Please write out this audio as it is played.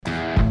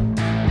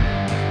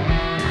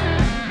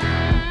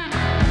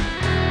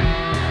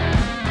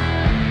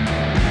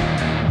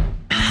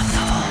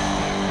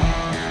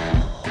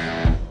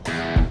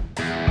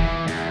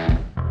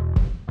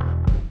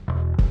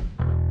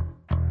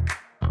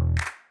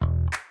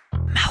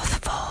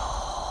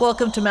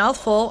Welcome to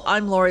Mouthful.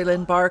 I'm Lori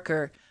Lynn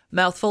Barker.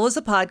 Mouthful is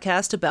a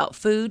podcast about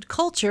food,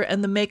 culture,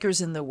 and the makers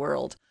in the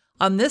world.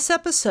 On this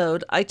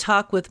episode, I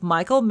talk with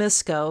Michael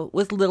Misko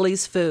with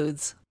Lily's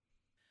Foods.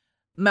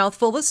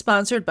 Mouthful is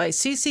sponsored by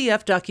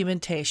CCF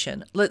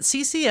Documentation. Let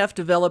CCF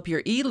develop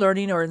your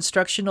e-learning or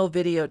instructional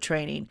video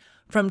training.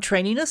 From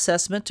training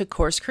assessment to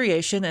course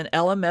creation and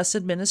LMS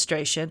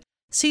administration,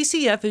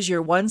 CCF is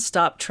your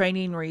one-stop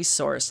training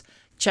resource.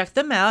 Check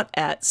them out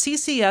at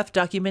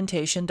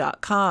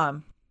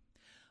ccfdocumentation.com.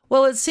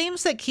 Well, it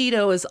seems that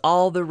keto is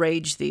all the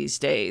rage these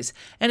days.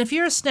 And if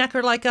you're a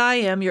snacker like I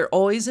am, you're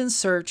always in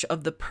search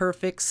of the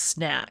perfect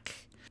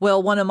snack.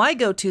 Well, one of my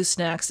go-to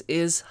snacks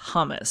is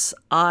hummus.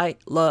 I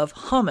love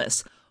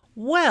hummus.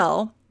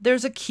 Well,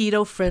 there's a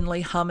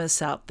keto-friendly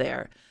hummus out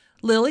there.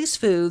 Lily's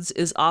Foods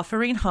is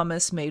offering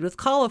hummus made with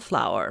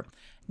cauliflower.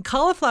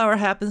 Cauliflower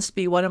happens to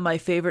be one of my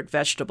favorite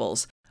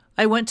vegetables.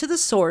 I went to the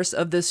source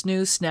of this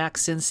new snack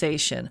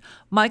sensation,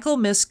 Michael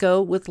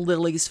Misko with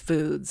Lily's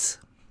Foods.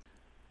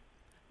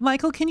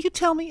 Michael, can you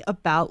tell me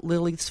about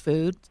Lily's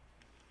Foods?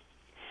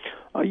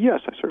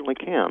 Yes, I certainly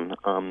can.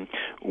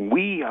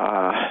 We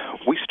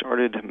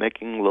started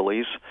making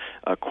Lily's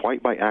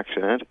quite by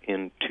accident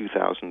in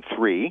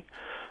 2003.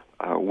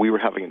 We were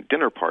having a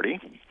dinner party,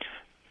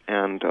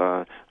 and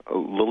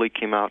Lily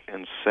came out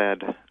and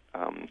said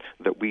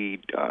that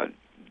we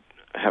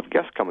have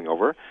guests coming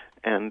over,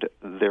 and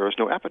there was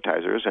no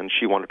appetizers, and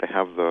she wanted to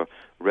have the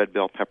red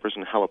bell peppers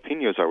and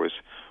jalapenos I was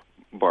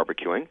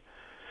barbecuing.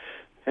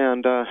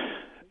 And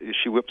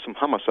she whipped some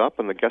hummus up,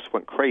 and the guests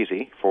went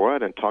crazy for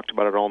it and talked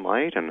about it all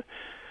night. And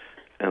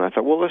I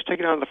thought, well, let's take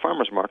it out to the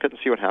farmer's market and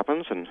see what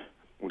happens. And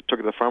we took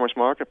it to the farmer's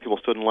market. People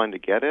stood in line to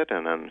get it,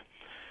 and then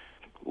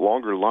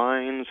longer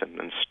lines, and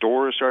then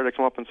stores started to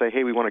come up and say,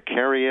 hey, we want to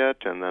carry it.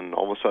 And then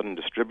all of a sudden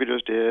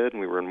distributors did,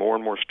 and we were in more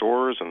and more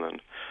stores, and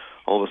then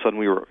all of a sudden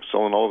we were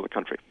selling all over the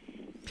country.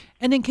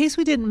 And in case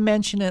we didn't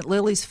mention it,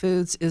 Lily's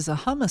Foods is a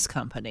hummus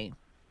company.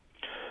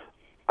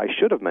 I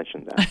should have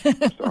mentioned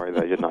that. Sorry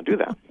that I did not do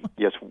that.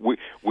 Yes, we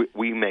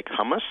make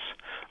hummus.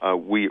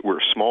 We're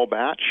small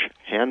batch,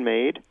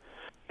 handmade,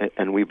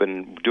 and we've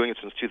been doing it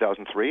since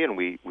 2003. And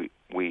we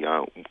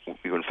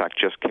in fact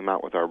just came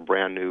out with our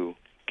brand new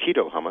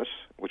Keto Hummus,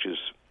 which is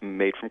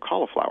made from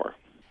cauliflower.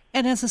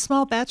 And as a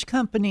small batch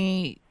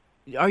company,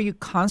 are you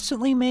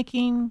constantly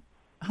making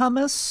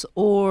hummus,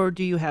 or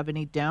do you have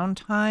any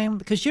downtime?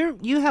 Because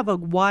you have a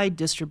wide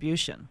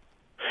distribution.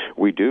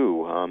 We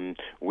do.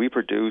 We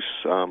produce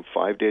 5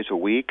 days a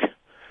week,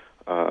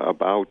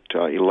 about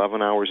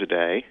 11 hours a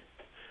day.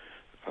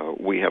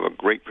 We have a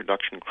great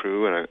production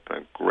crew and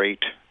a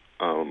great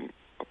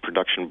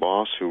production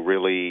boss who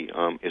really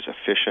is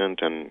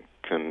efficient and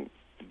can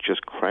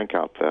just crank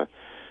out the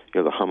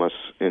hummus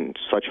in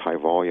such high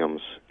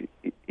volumes.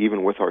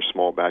 Even with our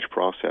small batch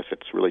process,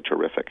 it's really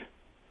terrific.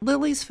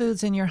 Lily's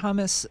Foods in your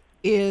hummus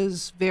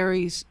is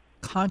very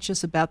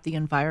conscious about the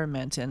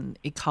environment and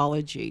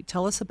ecology.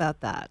 Tell us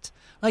about that.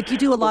 Like, you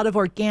do a lot of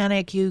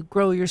organic, you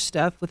grow your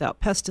stuff without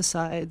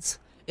pesticides,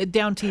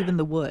 down to even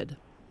the wood.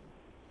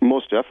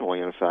 Most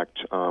definitely. In fact,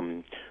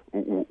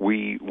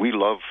 we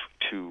love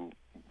to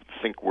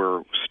think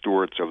we're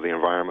stewards of the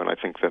environment. I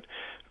think that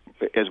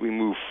as we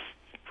move,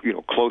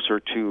 closer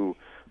to,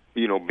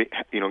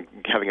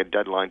 having a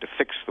deadline to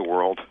fix the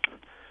world,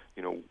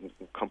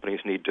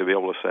 companies need to be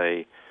able to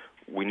say,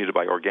 we need to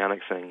buy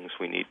organic things,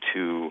 we need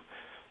to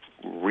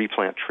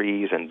replant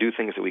trees and do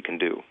things that we can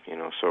do.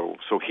 So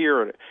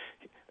here at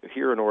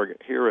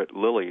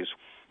Lily's,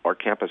 our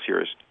campus here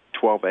is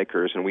 12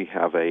 acres, and we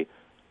have a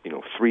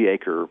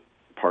 3-acre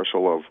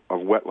parcel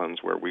of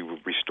wetlands where we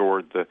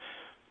restored the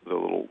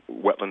little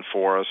wetland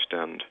forest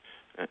and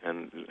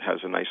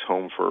has a nice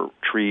home for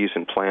trees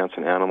and plants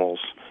and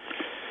animals.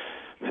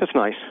 That's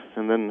nice.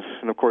 And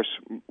of course,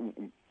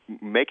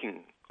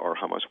 making our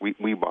hummus,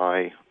 we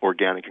buy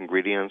organic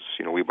ingredients.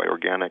 We buy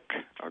organic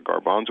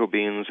garbanzo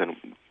beans, and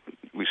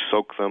we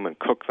soak them and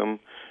cook them,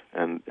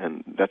 and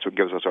that's what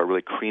gives us our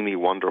really creamy,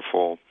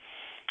 wonderful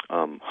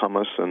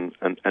hummus. And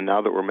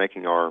now that we're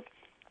making our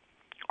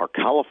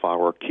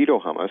cauliflower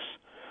keto hummus,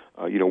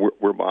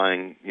 we're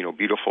buying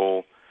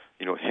beautiful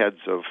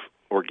heads of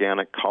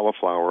organic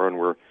cauliflower, and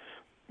we're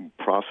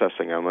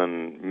processing them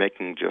and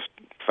making just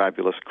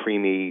fabulous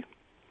creamy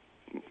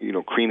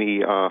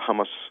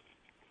hummus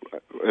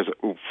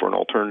for an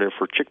alternative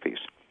for chickpeas.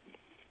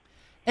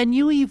 And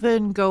you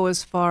even go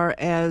as far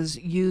as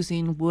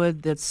using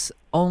wood that's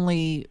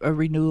only a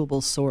renewable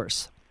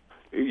source.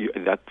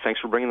 Thanks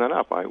for bringing that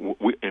up. I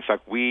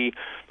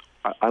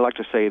like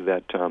to say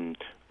that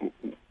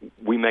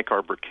we make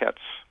our briquettes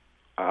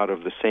out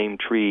of the same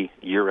tree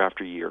year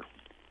after year.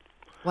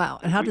 Wow!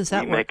 And how does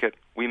that work?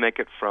 We make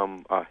it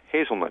from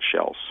hazelnut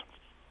shells,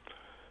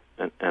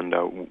 and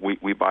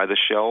we buy the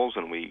shells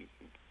and we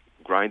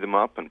grind them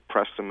up and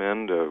press them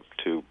into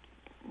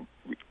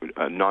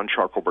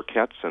non-charcoal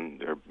briquettes, and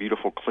they're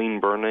beautiful, clean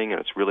burning, and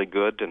it's really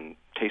good and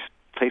tastes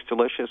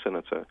delicious, and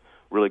it's a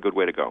really good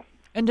way to go.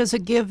 And does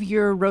it give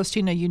your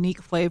roasting a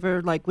unique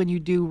flavor? Like when you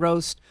do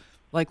roast,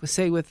 like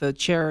say with a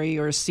cherry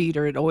or a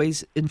cedar, it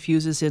always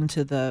infuses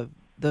into the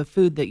the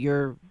food that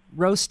you're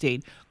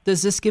roasting.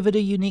 Does this give it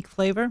a unique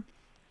flavor?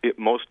 It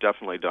most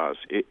definitely does.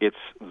 It's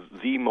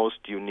the most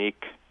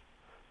unique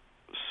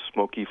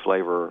smoky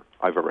flavor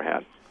I've ever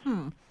had.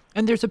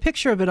 And there's a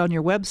picture of it on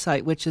your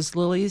website, which is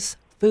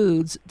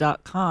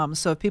liliesfoods.com.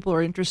 So if people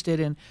are interested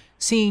in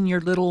seeing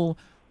your little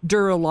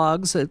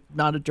Duralogs,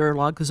 not a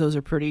Duralog because those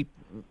are pretty,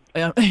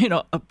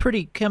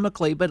 pretty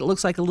chemically, but it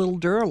looks like a little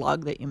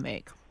Duralog that you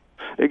make.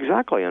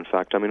 Exactly. In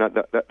fact, I mean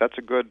that's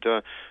a good.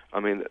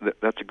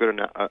 That's a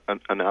good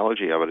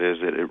analogy of it. Is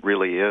it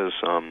really is,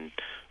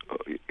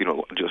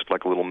 just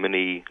like a little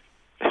mini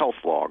health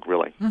log,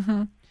 really.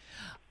 Mm-hmm.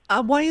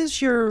 Why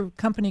is your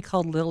company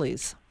called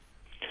Lily's?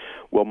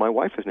 Well, my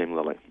wife is named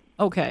Lily.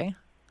 Okay.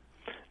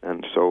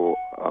 And so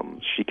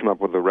she came up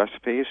with the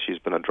recipes. She's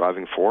been a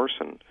driving force,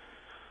 and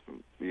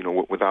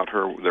without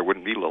her, there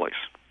wouldn't be Lily's.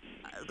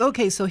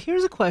 Okay, so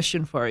here's a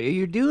question for you.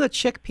 You do a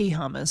chickpea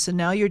hummus, and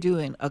now you're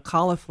doing a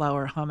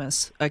cauliflower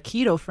hummus, a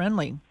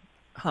keto-friendly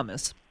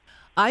hummus.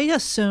 I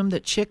assume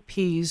that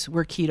chickpeas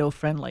were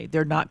keto-friendly.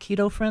 They're not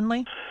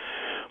keto-friendly?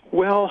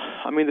 Well,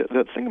 I mean,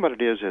 the thing about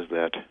it is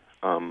that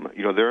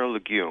they're a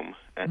legume,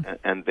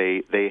 and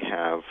they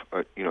have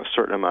a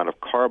certain amount of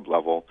carb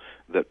level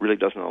that really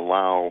doesn't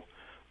allow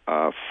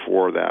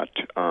for that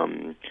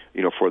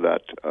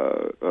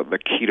the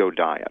keto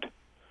diet.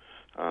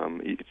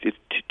 It's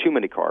too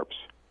many carbs.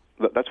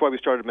 That's why we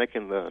started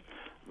making the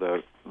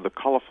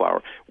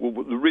cauliflower.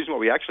 Well, the reason why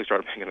we actually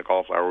started making the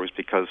cauliflower was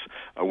because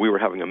we were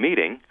having a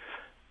meeting,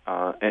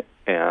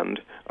 and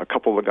a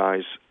couple of the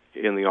guys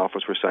in the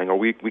office were saying, "Oh,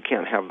 we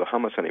can't have the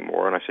hummus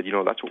anymore." And I said,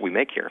 "That's what we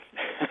make here."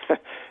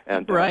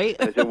 And right.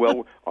 They said,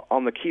 "Well,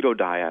 on the keto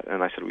diet."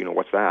 And I said,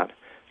 "What's that?"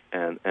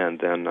 And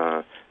then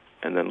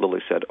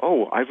Lily said,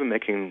 "Oh, I've been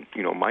making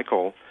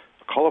Michael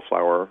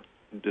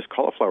this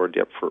cauliflower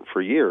dip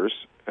for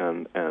years."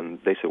 And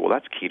they said, "Well,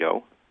 that's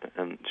keto."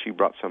 And she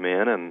brought some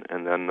in,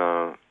 and then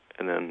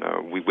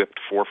we whipped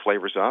 4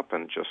 flavors up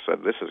and just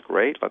said, "This is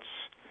great. Let's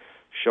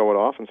show it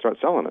off and start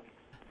selling it."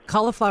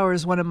 Cauliflower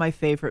is one of my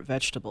favorite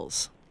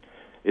vegetables.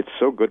 It's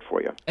so good for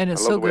you. And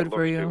it's so good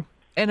for you. Too.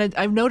 And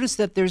I've noticed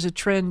that there's a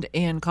trend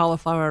in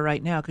cauliflower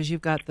right now because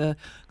you've got the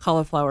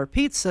cauliflower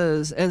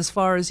pizzas as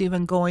far as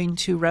even going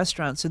to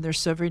restaurants, and they're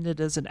serving it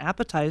as an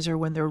appetizer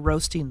when they're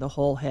roasting the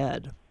whole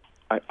head.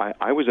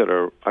 I was at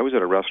a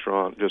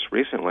restaurant just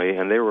recently,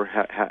 and they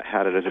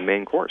had it as a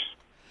main course.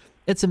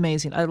 It's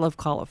amazing. I love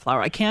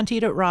cauliflower. I can't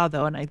eat it raw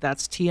though, and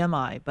that's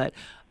TMI. But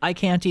I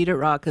can't eat it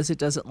raw because it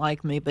doesn't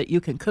like me. But you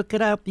can cook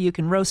it up, you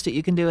can roast it,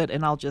 you can do it,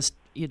 and I'll just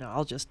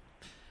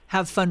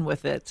have fun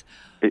with it.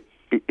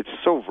 It's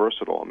so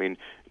versatile. I mean,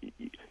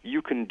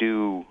 you can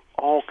do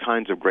all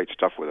kinds of great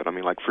stuff with it. I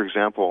mean, like for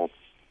example,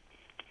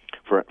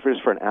 for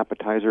an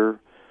appetizer,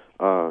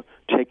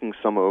 taking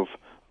some of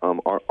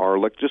our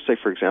like just say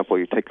for example,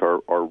 you take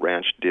our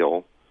ranch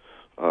dill,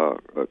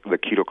 the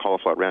keto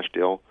cauliflower ranch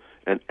dill,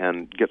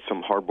 and get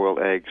some hard-boiled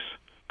eggs,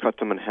 cut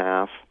them in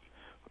half,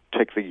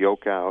 take the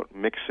yolk out,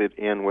 mix it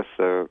in with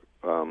the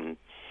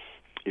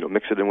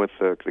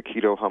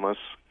keto hummus,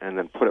 and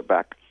then put it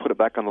back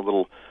on the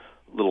little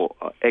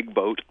egg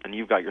boat, and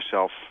you've got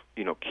yourself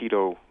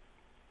keto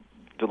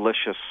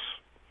delicious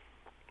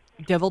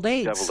deviled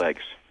eggs.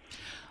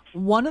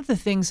 One of the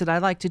things that I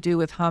like to do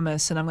with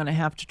hummus, and I'm going to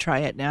have to try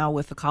it now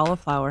with the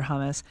cauliflower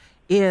hummus,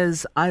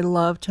 is I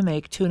love to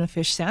make tuna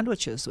fish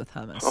sandwiches with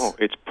hummus. Oh,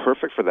 it's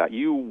perfect for that.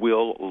 You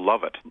will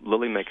love it.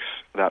 Lily makes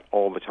that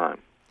all the time.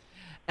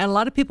 And a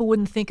lot of people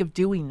wouldn't think of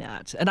doing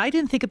that. And I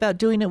didn't think about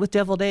doing it with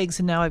deviled eggs,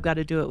 and now I've got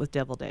to do it with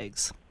deviled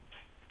eggs.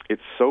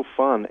 It's so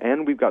fun.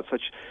 And we've got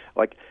such,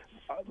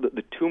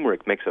 the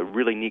turmeric makes a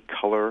really neat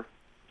color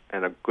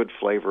and a good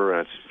flavor,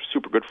 and it's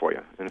super good for you.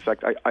 And in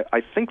fact,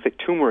 I think that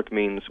turmeric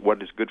means what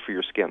is good for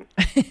your skin.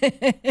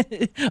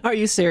 Are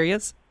you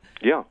serious?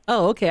 Yeah.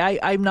 Oh, okay.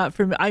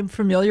 I'm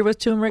familiar with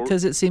turmeric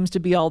because it seems to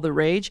be all the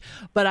rage,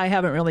 but I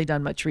haven't really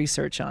done much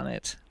research on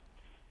it.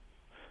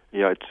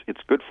 Yeah,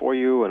 it's good for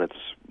you, and it's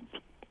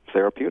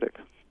therapeutic.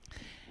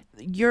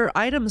 Your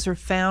items are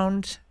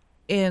found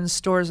in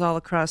stores all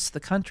across the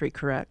country,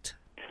 correct?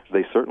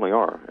 They certainly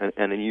are.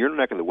 And in your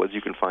neck of the woods,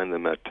 you can find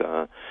them at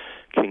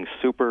King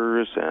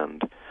Supers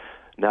and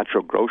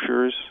Natural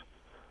Grocers.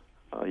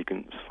 You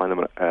can find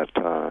them at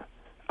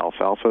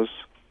Alfalfa's.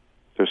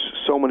 There's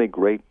so many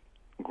great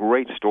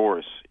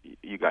stores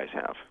you guys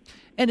have.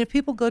 And if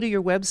people go to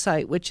your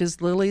website, which is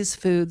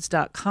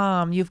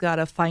liliesfoods.com, you've got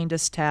a Find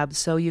Us tab,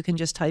 so you can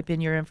just type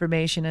in your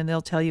information and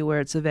they'll tell you where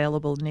it's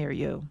available near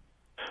you.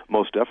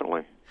 Most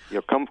definitely.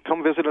 Come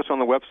visit us on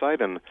the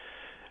website and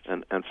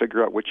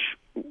figure out which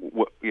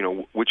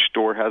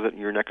store has it in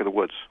your neck of the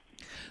woods.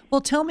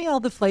 Well, tell me all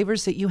the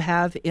flavors that you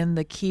have in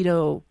the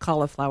keto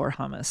cauliflower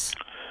hummus.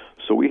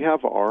 So we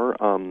have our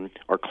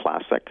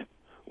classic,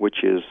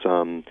 which is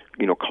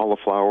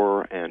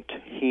cauliflower and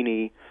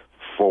tahini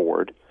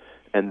forward,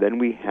 and then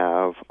we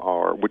have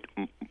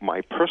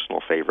my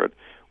personal favorite,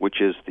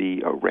 which is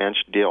the ranch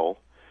dill,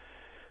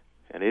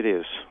 and it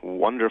is a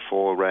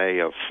wonderful array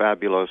of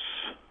fabulous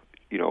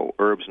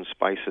herbs and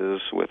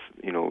spices with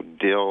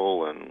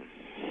dill and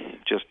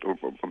just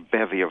a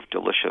bevy of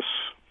delicious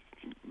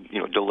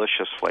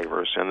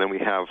flavors. And then we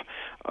have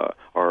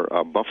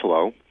our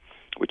buffalo,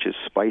 which is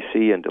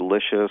spicy and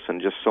delicious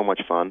and just so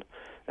much fun.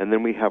 And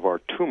then we have our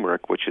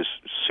turmeric, which is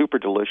super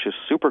delicious,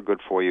 super good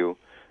for you,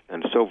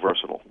 and so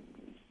versatile.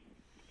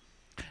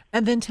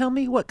 And then tell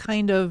me what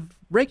kind of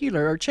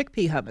regular or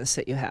chickpea hummus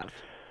that you have.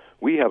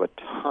 We have a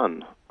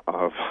ton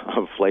of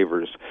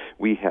flavors.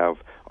 We have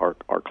our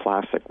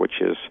classic,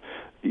 which is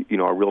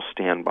a real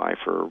standby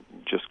for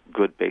just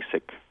good,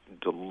 basic,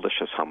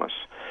 delicious hummus.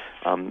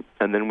 And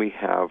then we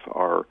have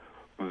our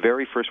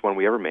very first one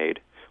we ever made,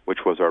 which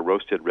was our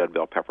roasted red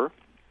bell pepper.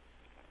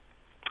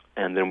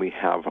 And then we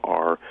have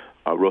our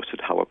roasted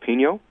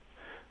jalapeno.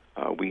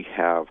 We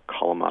have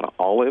Kalamata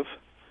olive,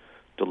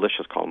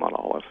 delicious Kalamata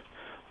olive.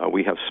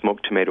 We have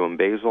smoked tomato and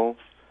basil.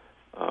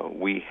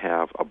 We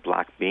have a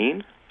black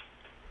bean,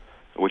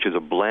 which is a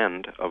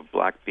blend of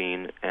black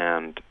bean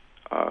and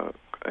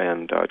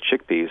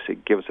chickpeas.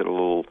 It gives it a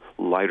little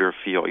lighter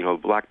feel.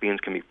 Black beans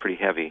can be pretty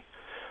heavy.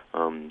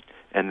 And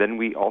then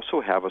we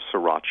also have a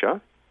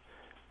sriracha.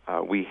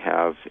 We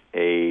have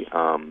a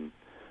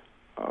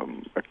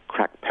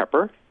cracked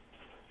pepper,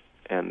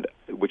 and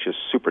which is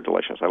super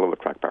delicious. I love the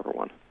cracked pepper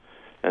one.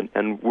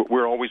 And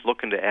we're always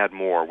looking to add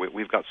more.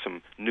 We've got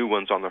some new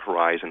ones on the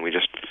horizon. We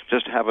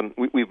just haven't.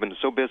 We've been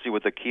so busy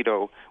with the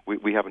keto,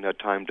 we haven't had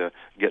time to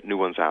get new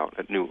ones out,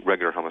 new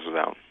regular hummuses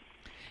out.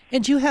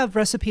 And you have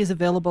recipes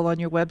available on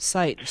your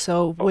website.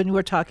 So when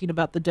we're talking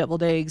about the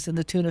deviled eggs and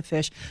the tuna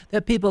fish,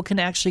 that people can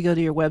actually go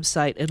to your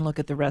website and look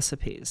at the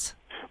recipes.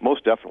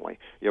 Most definitely.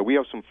 Yeah, we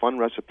have some fun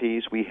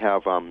recipes. We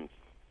have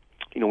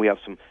we have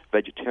some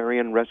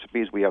vegetarian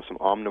recipes. We have some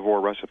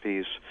omnivore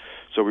recipes.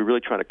 So we're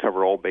really trying to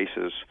cover all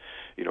bases,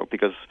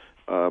 because,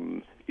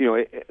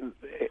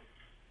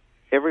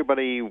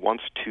 everybody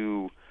wants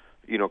to,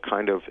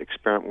 kind of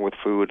experiment with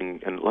food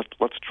and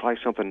let's try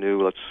something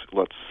new.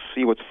 Let's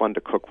see what's fun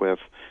to cook with.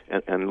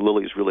 And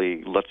Lily's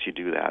really lets you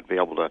do that. Be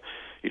able to,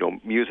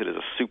 use it as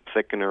a soup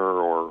thickener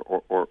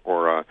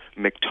or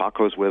make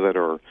tacos with it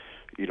or,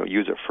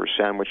 use it for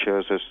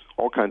sandwiches. There's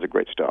all kinds of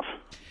great stuff.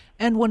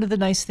 And one of the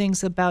nice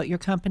things about your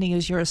company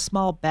is you're a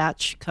small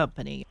batch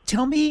company.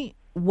 Tell me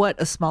what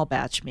a small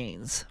batch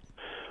means.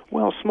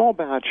 Well, small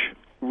batch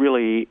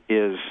really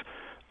is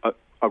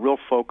a real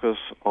focus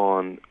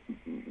on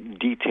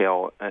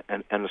detail,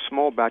 and a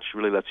small batch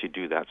really lets you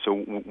do that.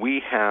 So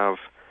we have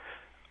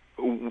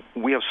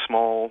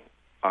small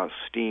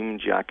steam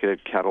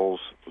jacketed kettles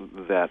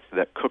that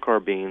cook our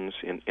beans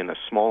in a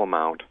small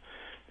amount,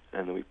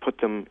 and then we put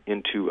them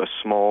into a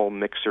small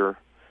mixer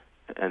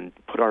and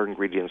put our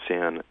ingredients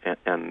in,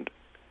 and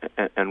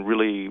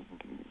really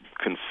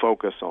can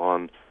focus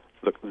on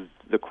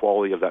the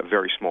quality of that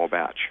very small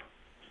batch.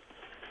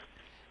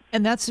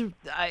 And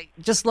I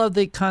just love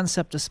the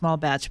concept of small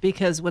batch,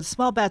 because what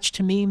small batch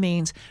to me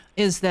means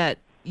is that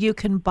you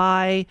can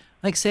buy,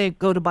 like say,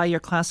 go to buy your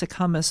classic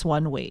hummus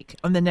one week,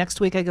 and the next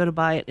week I go to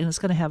buy it, and it's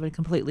going to have a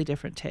completely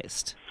different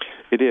taste.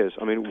 It is.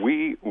 I mean,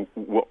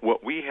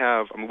 what we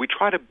have, we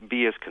try to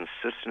be as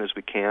consistent as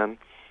we can,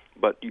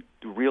 but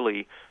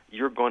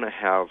you're going to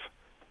have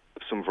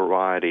some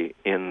variety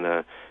in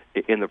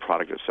the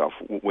product itself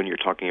when you're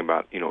talking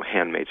about,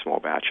 handmade small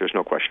batch. There's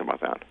no question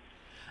about that.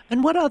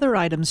 And what other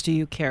items do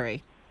you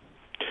carry?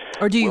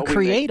 Or do you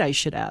create, I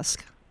should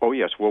ask? Oh,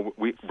 yes. Well,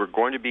 we're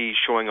going to be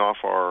showing off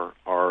our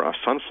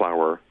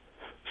sunflower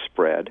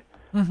spread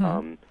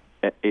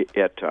at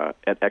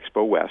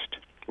Expo West.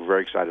 We're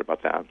very excited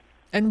about that.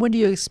 And when do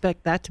you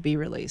expect that to be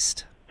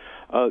released?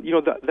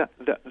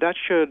 That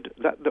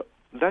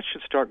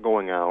should start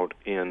going out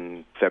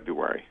in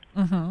February.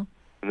 Mm-hmm.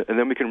 And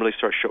then we can really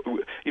start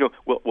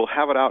we'll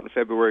have it out in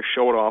February,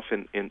 show it off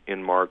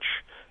in March,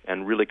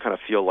 and really kind of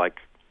feel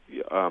like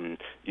we'll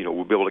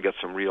be able to get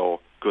some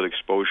real good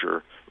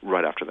exposure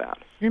right after that.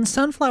 And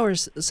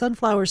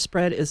sunflower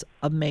spread is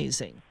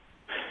amazing.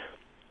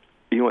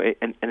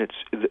 And it's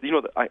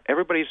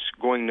everybody's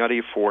going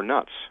nutty for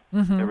nuts.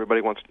 Mm-hmm.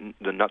 Everybody wants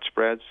the nut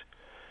spreads,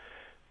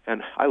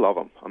 and I love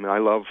them. I mean, I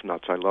love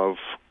nuts. I love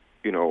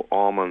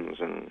almonds,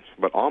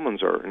 but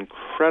almonds are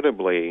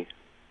incredibly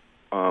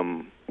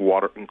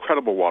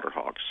incredible water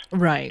hogs.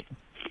 Right.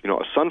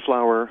 A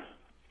sunflower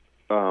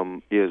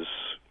is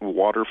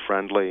water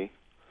friendly.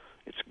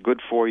 It's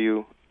good for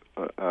you.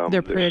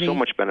 They're pretty. There's so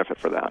much benefit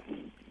for that.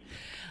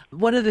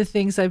 One of the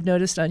things I've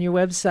noticed on your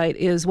website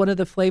is one of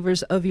the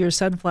flavors of your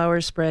sunflower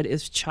spread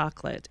is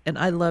chocolate. And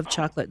I love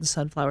chocolate and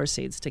sunflower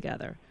seeds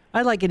together.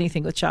 I like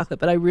anything with chocolate,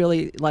 but I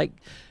really like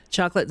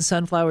chocolate and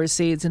sunflower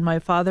seeds. And my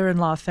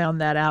father-in-law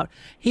found that out.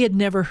 He had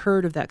never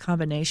heard of that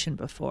combination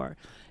before.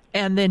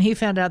 And then he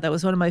found out that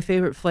was one of my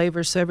favorite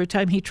flavors. So every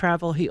time he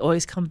traveled, he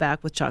always come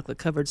back with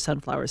chocolate-covered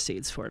sunflower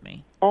seeds for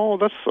me. Oh,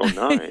 that's so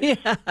nice.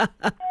 Yeah.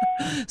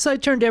 So I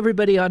turned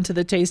everybody on to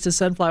the taste of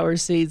sunflower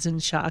seeds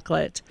and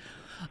chocolate.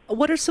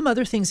 What are some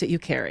other things that you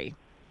carry?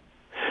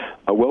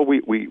 Well,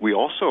 we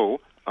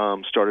also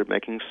started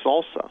making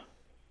salsa,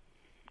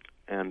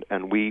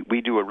 and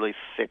we do a really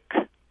thick,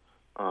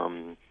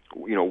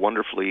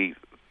 wonderfully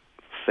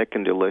thick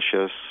and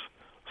delicious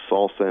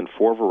salsa in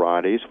 4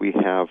 varieties. We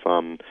have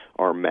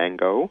our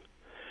mango,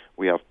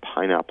 we have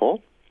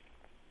pineapple,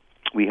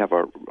 we have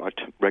our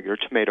regular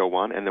tomato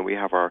one, and then we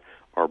have our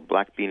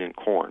black bean and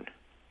corn.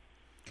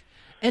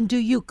 And do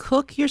you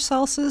cook your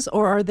salsas,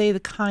 or are they the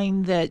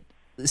kind that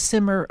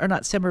simmer, or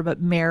not simmer,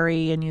 but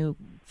marry, and you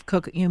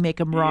make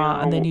them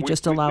raw, and then you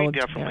just allow them to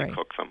marry? We definitely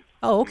cook them.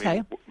 Oh, okay. I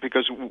mean,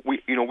 because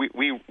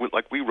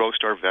we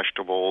roast our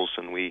vegetables,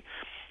 and we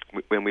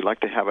like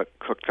to have it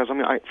cooked. Because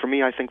for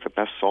me, I think the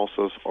best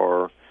salsas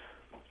are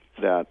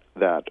that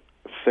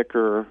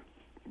thicker,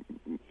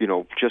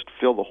 just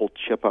fill the whole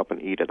chip up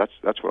and eat it.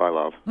 That's what I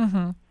love.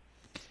 Mm-hmm.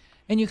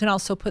 And you can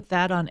also put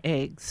that on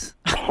eggs.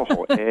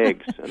 Oh,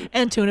 eggs.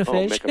 And tuna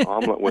fish. Make an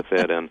omelet with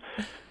it. And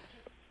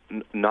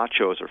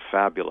nachos are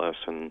fabulous.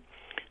 And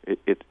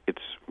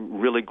it's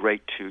really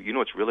great to,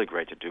 what's really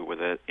great to do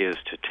with it is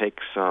to take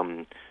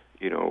some,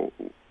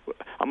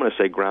 I'm going to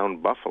say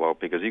ground buffalo,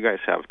 because you guys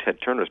have Ted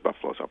Turner's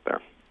buffaloes up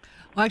there.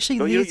 Well, actually,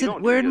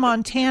 we're in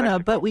Montana,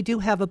 but we do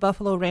have a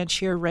buffalo ranch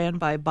here ran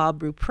by Bob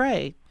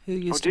Beaupre, who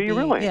used to be. Do you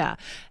really? Yeah.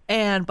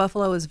 And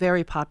buffalo is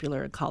very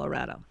popular in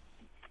Colorado.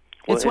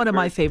 Well, it's one of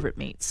my favorite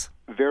meats.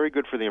 Very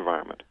good for the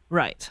environment.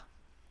 Right.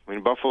 I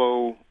mean,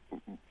 buffalo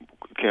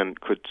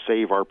could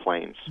save our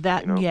plains.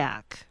 That and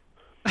yak.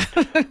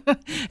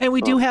 And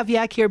we do have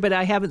yak here, but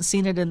I haven't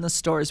seen it in the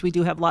stores. We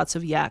do have lots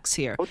of yaks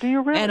here. Oh, do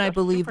you really? And I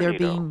believe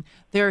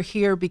they're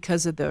here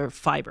because of their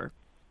fiber.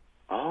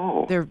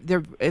 Oh.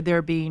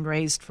 They're being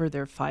raised for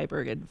their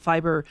fiber, and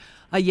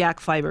a yak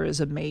fiber is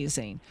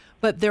amazing.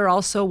 But they're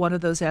also one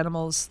of those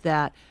animals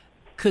that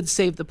could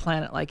save the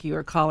planet, like you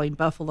are calling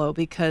buffalo,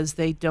 because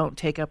they don't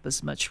take up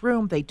as much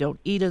room, they don't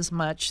eat as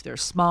much, they're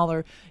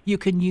smaller. You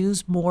can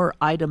use more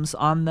items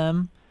on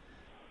them,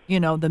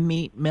 the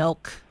meat,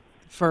 milk,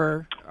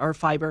 fur, or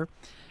fiber.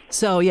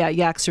 So yeah,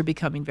 yaks are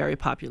becoming very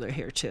popular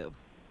here too.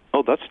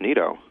 Oh, that's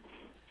neato.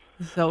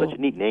 So, such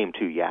a neat name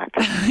too, yak.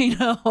 I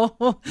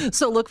know.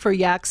 So look for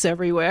yaks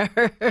everywhere.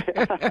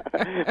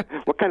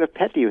 What kind of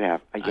pet do you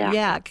have? A yak.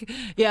 Yak.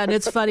 Yeah, and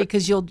it's funny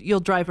because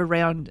you'll drive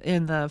around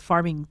in the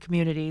farming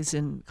communities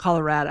in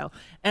Colorado,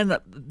 and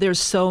there's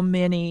so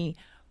many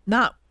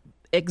not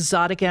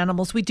exotic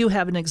animals. We do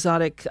have an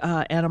exotic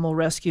animal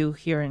rescue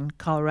here in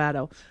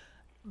Colorado,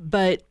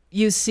 but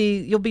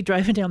you'll be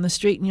driving down the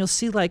street and you'll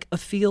see like a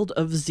field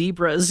of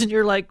zebras, and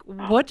you're like,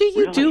 what do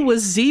you do with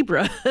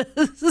zebras? Well,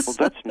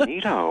 that's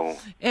neato.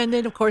 And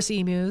then, of course,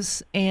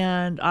 emus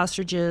and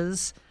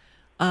ostriches,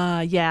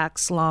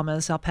 yaks,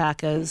 llamas,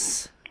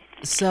 alpacas.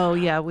 So,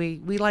 yeah, we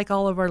like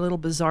all of our little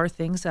bizarre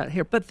things out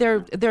here. But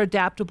they're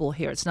adaptable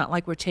here. It's not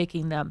like we're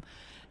taking them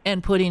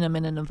and putting them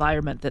in an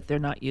environment that they're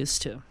not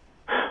used to.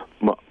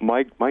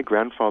 My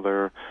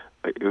grandfather,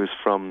 it was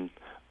from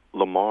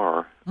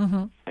Lamar,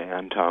 mm-hmm.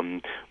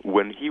 and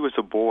when he was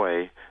a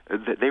boy,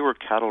 they were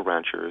cattle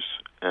ranchers,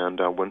 and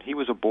when he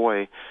was a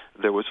boy,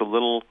 there was a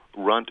little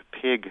runt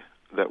pig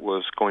that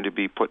was going to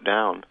be put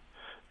down,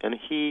 and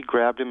he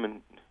grabbed him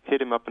and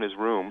hid him up in his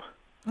room.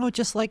 Oh,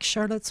 just like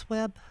Charlotte's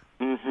Web?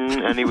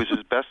 Mm-hmm. And he was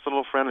his best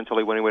little friend until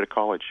he went away to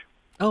college.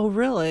 Oh,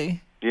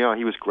 really? Yeah,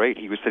 he was great.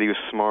 He said he was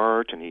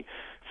smart, and he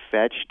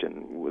fetched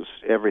and was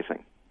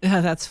everything.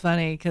 Yeah, that's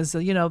funny because,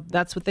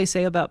 that's what they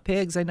say about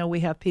pigs. I know we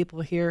have people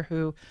here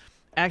who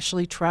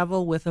actually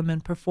travel with them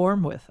and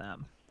perform with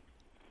them.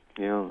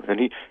 Yeah, and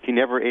he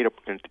never ate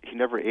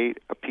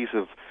a piece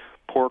of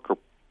pork or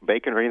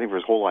bacon or anything for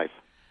his whole life.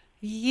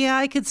 Yeah,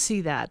 I could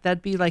see that.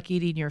 That'd be like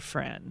eating your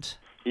friend.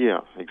 Yeah,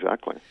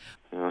 exactly.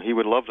 He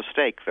would love the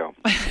steak, though.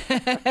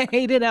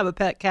 He didn't have a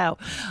pet cow.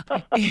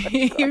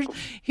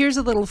 Here's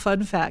a little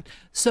fun fact.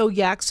 So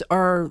yaks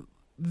are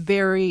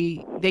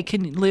they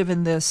can live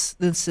in this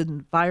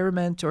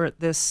environment or at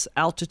this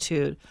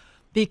altitude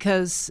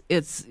because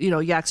it's,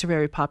 yaks are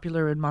very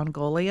popular in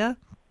Mongolia.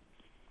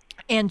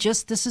 And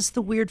this is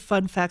the weird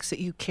fun facts that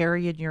you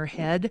carry in your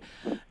head.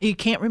 You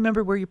can't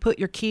remember where you put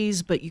your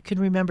keys, but you can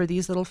remember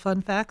these little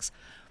fun facts.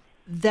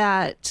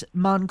 That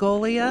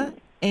Mongolia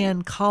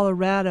and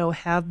Colorado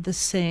have the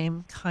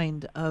same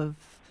kind of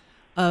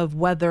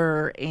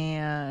weather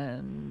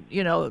and,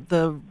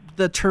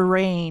 the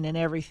terrain and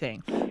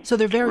everything. So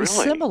they're very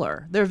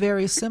similar. They're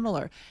very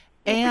similar.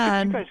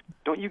 And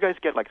don't you guys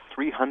get like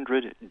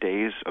 300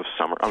 days of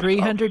summer?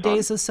 300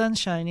 days of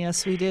sunshine.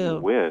 Yes, we do.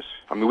 Whiz.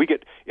 I mean, we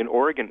get in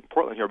Oregon,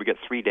 Portland here, we get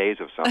 3 days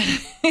of sun.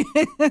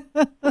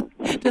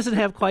 Doesn't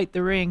have quite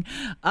the ring.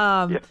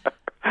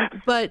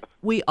 But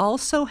we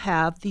also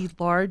have the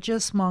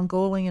largest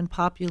Mongolian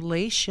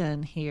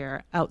population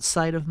here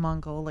outside of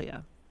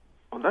Mongolia.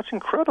 Oh, that's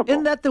incredible.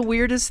 Isn't that the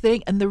weirdest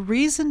thing? And the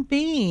reason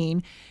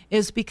being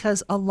is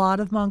because a lot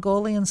of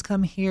Mongolians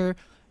come here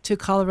to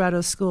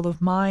Colorado School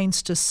of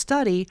Mines to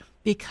study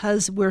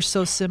because we're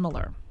so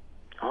similar.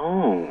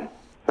 Oh,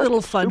 that's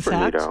little fun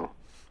fact. Neato.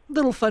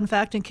 Little fun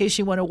fact in case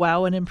you want to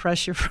wow and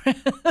impress your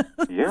friends.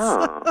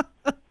 Yeah.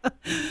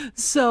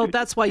 So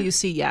that's why you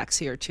see yaks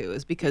here too,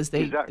 is because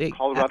they. Is that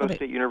Colorado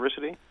State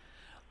University?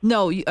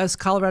 No, as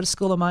Colorado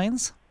School of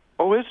Mines.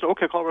 Oh, is it?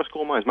 Okay, Colorado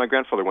School of Mines. My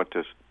grandfather went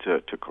to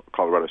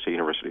Colorado State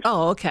University.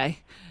 Oh, okay.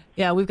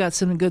 Yeah, we've got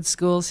some good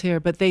schools here,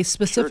 but they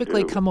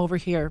specifically do. come over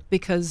here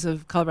because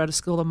of Colorado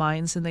School of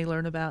Mines, and they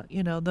learn about,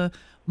 the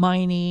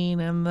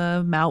mining and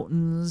the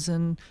mountains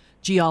and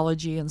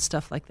geology and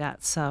stuff like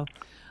that. So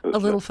a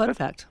little fun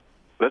fact.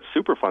 That's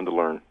super fun to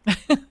learn.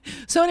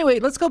 So anyway,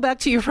 let's go back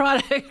to your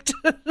product.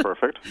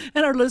 Perfect.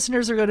 And our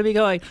listeners are going to be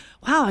going,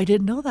 wow, I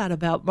didn't know that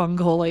about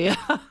Mongolia.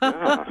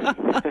 Yeah.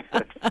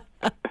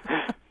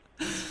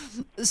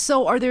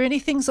 So are there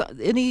anything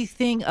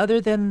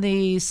other than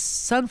the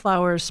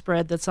sunflower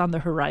spread that's on the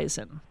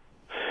horizon?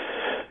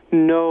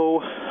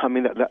 No, I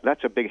mean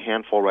that's a big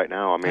handful right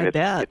now. I mean,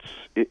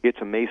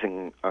 it's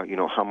amazing,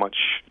 how much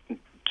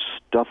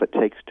stuff it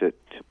takes to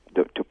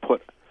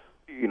put,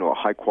 a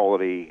high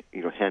quality,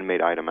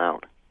 handmade item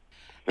out.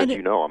 As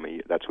I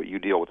mean, that's what you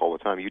deal with all the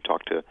time. You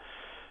talk to,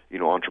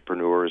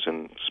 entrepreneurs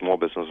and small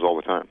businesses all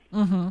the time.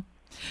 Mm-hmm.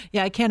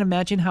 Yeah, I can't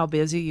imagine how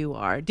busy you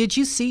are. Did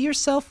you see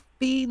yourself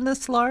being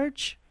this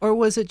large? Or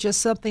was it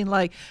just something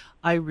like,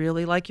 I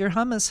really like your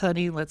hummus,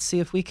 honey, let's see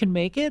if we can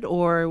make it?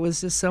 Or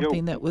was this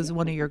something that was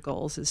one of your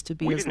goals, is to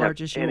be as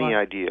large as you are? We didn't have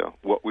any idea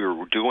what we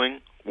were doing,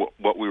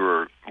 what we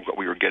were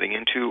getting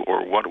into,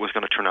 or what it was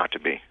going to turn out to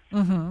be.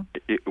 Mm-hmm.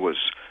 It was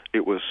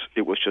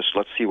just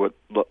let's see what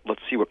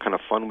kind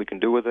of fun we can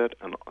do with it,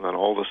 and then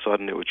all of a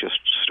sudden it just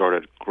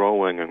started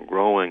growing and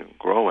growing and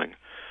growing,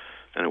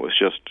 and it was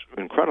just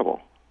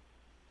incredible.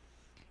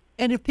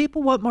 And if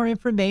people want more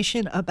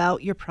information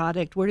about your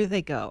product, where do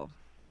they go?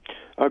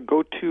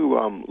 Go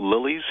to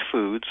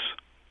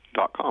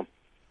liliesfoods.com.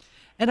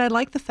 And I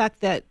like the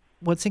fact that,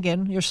 once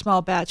again, you're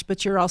small batch,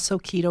 but you're also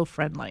keto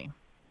friendly.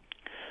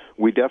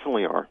 We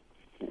definitely are.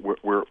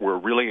 We're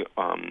really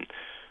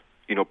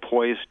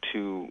poised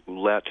to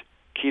let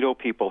keto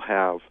people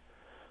have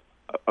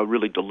a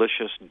really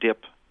delicious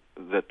dip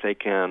that they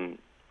can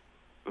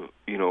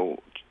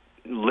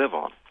live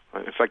on.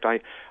 In fact,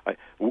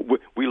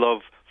 we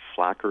love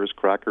Flackers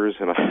crackers,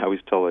 and I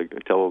always tell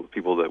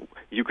people that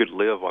you could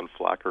live on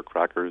Flacker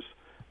crackers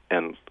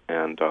and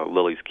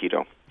Lily's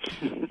keto.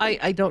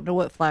 I don't know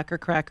what Flacker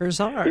crackers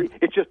are.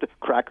 It's just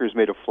crackers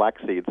made of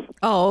flax seeds.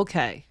 Oh,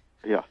 okay.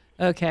 Yeah.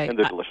 Okay. And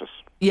they're delicious.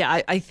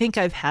 Yeah, I think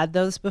I've had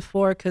those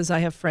before because I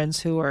have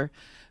friends who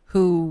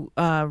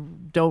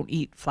don't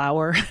eat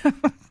flour.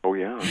 Oh,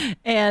 yeah.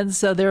 And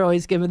so they're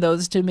always giving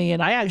those to me,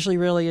 and I actually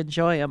really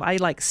enjoy them. I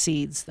like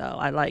seeds, though.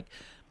 I like,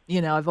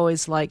 I've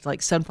always liked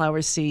like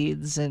sunflower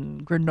seeds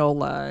and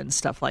granola and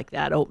stuff like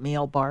that,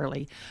 oatmeal,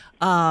 barley.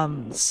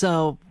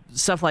 So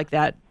stuff like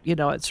that,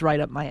 it's right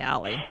up my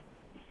alley.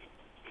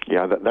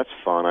 Yeah, that's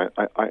fun.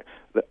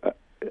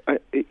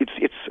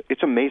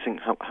 It's amazing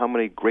how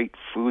many great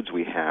foods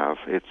we have.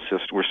 It's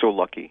just we're so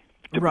lucky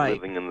to be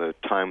living in the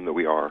time that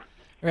we are.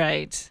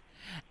 Right.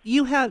 Do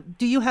you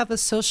have a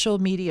social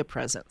media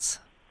presence?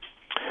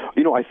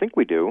 I think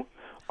we do.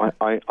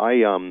 I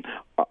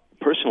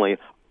personally,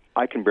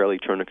 I can barely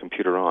turn a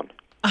computer on.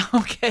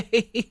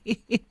 Okay.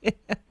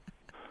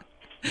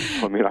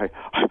 I mean,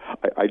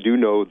 I do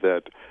know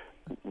that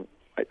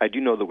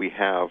we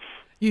have.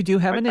 You do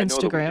have an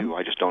Instagram. I know that we do.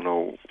 I just don't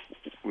know,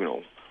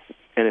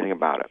 anything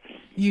about it.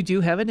 You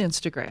do have an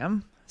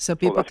Instagram, so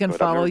people can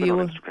follow you.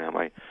 On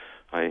Instagram.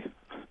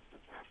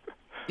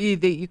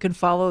 You can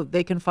follow.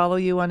 They can follow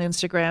you on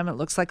Instagram. It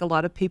looks like a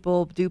lot of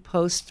people do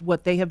post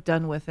what they have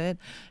done with it.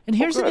 And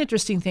here's an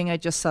interesting thing I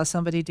just saw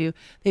somebody do.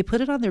 They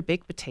put it on their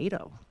baked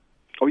potato.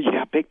 Oh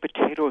yeah, baked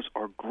potatoes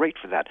are great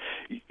for that.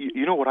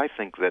 You know what I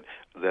think that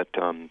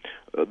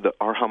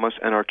our hummus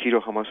and our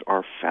keto hummus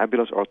are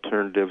fabulous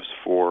alternatives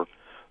for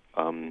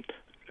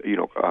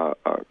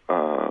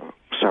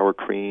sour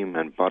cream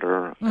and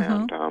butter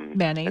and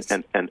mayonnaise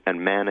and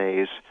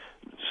mayonnaise.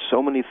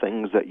 So many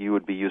things that you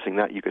would be using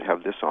that you could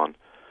have this on.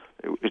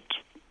 It's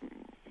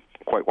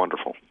quite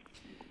wonderful.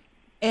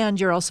 And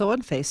you're also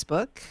on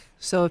Facebook.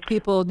 So if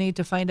people need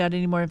to find out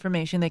any more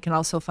information, they can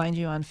also find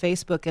you on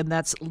Facebook, and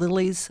that's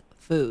Lily's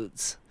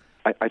Foods.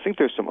 I think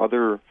there's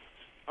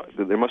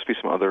there must be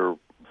some other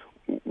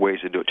ways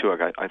to do it too.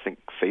 I think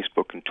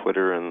Facebook and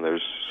Twitter, and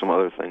there's some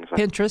other things.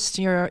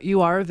 Pinterest,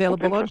 you are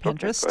available on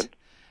Pinterest. Okay,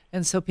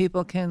 and so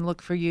people can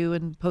look for you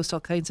and post all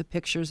kinds of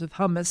pictures of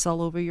hummus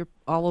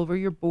all over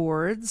your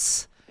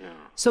boards. Yeah.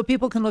 So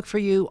people can look for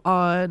you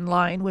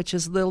online, which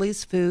is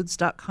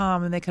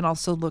liliesfoods.com, and they can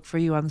also look for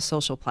you on the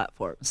social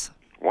platforms.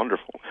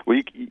 Wonderful. Well,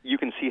 you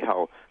can see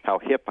how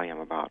hip I am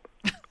about.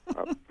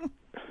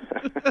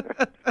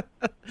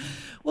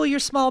 Well, you're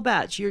small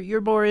batch.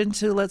 You're more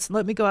into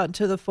let me go out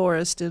into the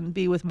forest and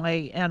be with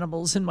my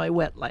animals in my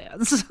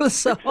wetlands.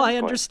 So exactly. I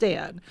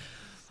understand.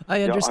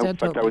 In fact,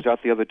 totally. I was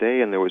out the other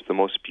day, and there was the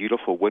most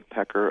beautiful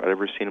woodpecker I'd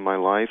ever seen in my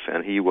life,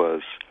 and it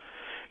was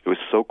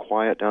so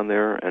quiet down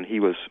there, and he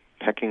was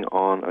pecking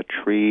on a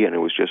tree, and it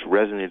was just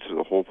resonating through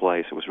the whole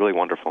place. It was really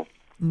wonderful.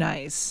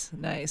 Nice.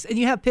 And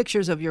you have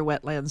pictures of your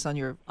wetlands on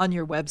your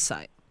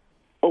website.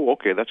 Oh,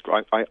 okay, that's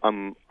great.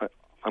 I'm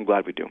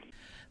glad we do.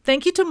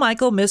 Thank you to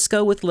Michael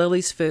Misko with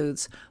Lily's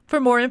Foods.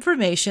 For more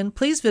information,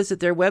 please visit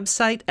their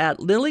website at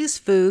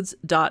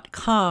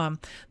liliesfoods.com.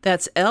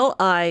 That's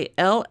LILLYS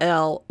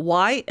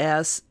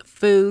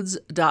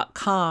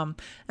foods.com.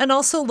 And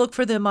also look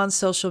for them on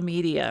social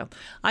media.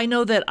 I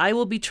know that I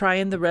will be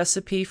trying the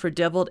recipe for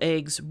deviled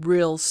eggs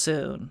real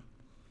soon.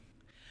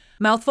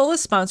 Mouthful is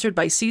sponsored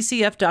by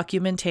CCF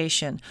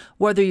Documentation.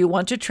 Whether you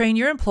want to train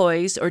your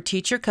employees or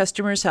teach your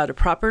customers how to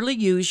properly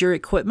use your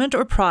equipment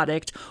or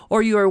product,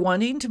 or you are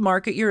wanting to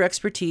market your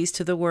expertise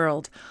to the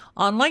world,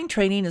 online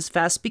training is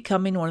fast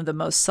becoming one of the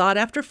most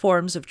sought-after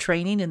forms of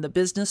training in the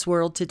business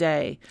world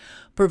today.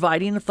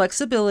 Providing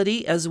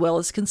flexibility as well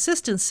as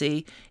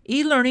consistency,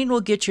 e-learning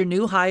will get your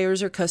new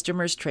hires or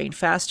customers trained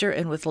faster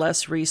and with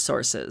less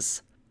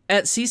resources.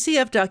 At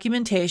CCF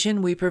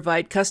Documentation, we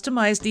provide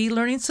customized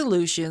e-learning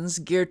solutions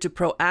geared to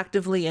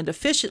proactively and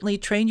efficiently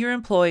train your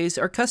employees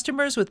or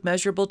customers with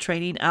measurable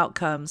training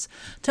outcomes.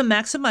 To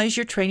maximize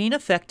your training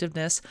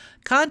effectiveness,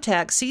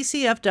 contact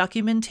CCF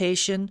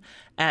Documentation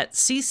at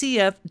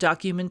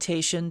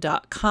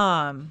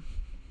ccfdocumentation.com.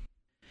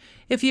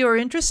 If you are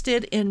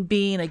interested in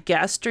being a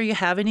guest or you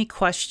have any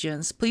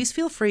questions, please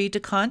feel free to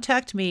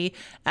contact me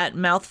at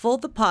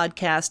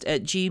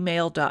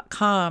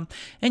mouthfulthepodcast@gmail.com.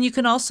 And you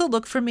can also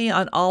look for me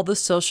on all the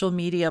social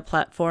media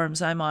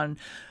platforms. I'm on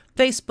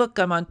Facebook,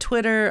 I'm on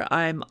Twitter,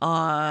 I'm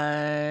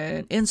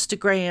on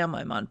Instagram,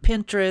 I'm on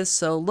Pinterest.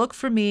 So look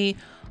for me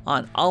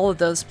on all of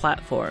those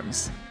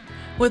platforms.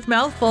 With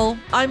Mouthful,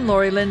 I'm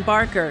Lori Lynn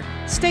Barker.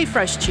 Stay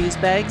fresh, cheese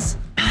bags.